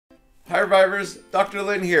Revivers, Dr.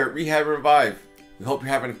 Lin here at Rehab and Revive. We hope you're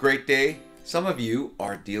having a great day. Some of you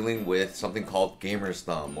are dealing with something called gamer's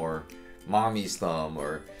thumb or mommy's thumb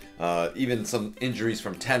or even some injuries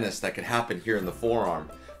from tennis that could happen here in the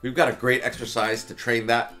forearm. We've got a great exercise to train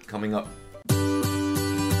that coming up.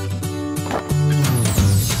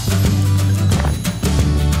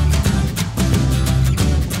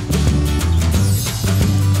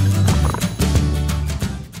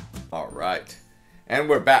 Alright, and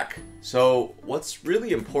we're back. So what's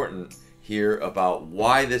really important here about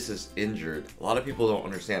why this is injured, a lot of people don't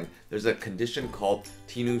understand. There's a condition called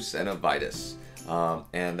Tenosynovitis,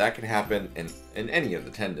 and that can happen in any of the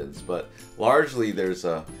tendons, but largely there's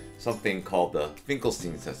something called the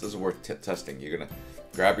Finkelstein test. This is worth testing. You're gonna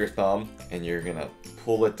grab your thumb and you're gonna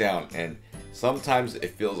pull it down, and sometimes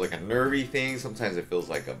it feels like a nervy thing, sometimes it feels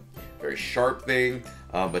like a very sharp thing,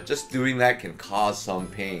 but just doing that can cause some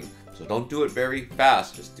pain. So don't do it very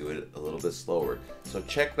fast, just do it a little bit slower. So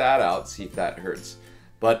check that out, see if that hurts.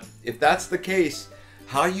 But if that's the case,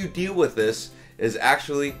 how you deal with this is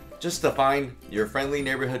actually just to find your friendly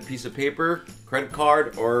neighborhood piece of paper, credit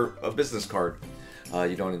card, or a business card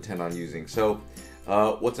you don't intend on using. So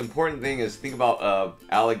what's important thing is think about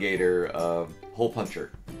alligator hole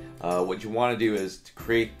puncher. What you want to do is to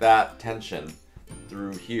create that tension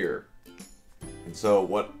through here. And so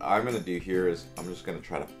what I'm going to do here is I'm just going to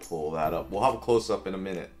try to pull that up. We'll have a close-up in a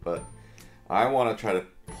minute, but I want to try to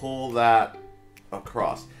pull that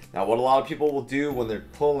across. Now what a lot of people will do when they're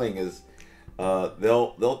pulling is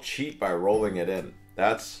they'll cheat by rolling it in.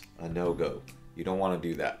 That's a no-go. You don't want to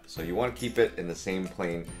do that. So you want to keep it in the same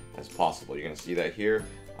plane as possible. You're going to see that here.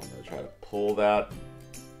 I'm going to try to pull that,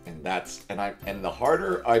 and the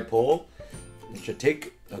harder I pull, it should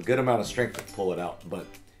take a good amount of strength to pull it out, but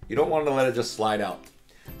you don't want to let it just slide out.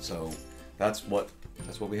 So that's what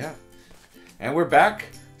we have. And we're back.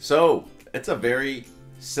 So it's a very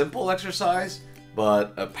simple exercise,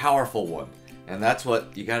 but a powerful one. And that's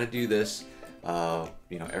what you got to do this,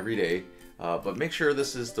 every day. But make sure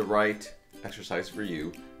this is the right exercise for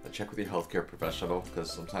you. Check with your healthcare professional,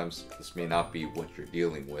 because sometimes this may not be what you're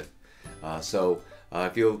dealing with.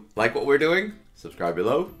 If you like what we're doing, subscribe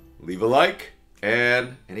below, leave a like,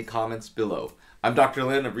 and any comments below. I'm Dr.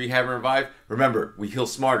 Lin of Rehab and Revive. Remember, we heal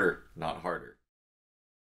smarter, not harder.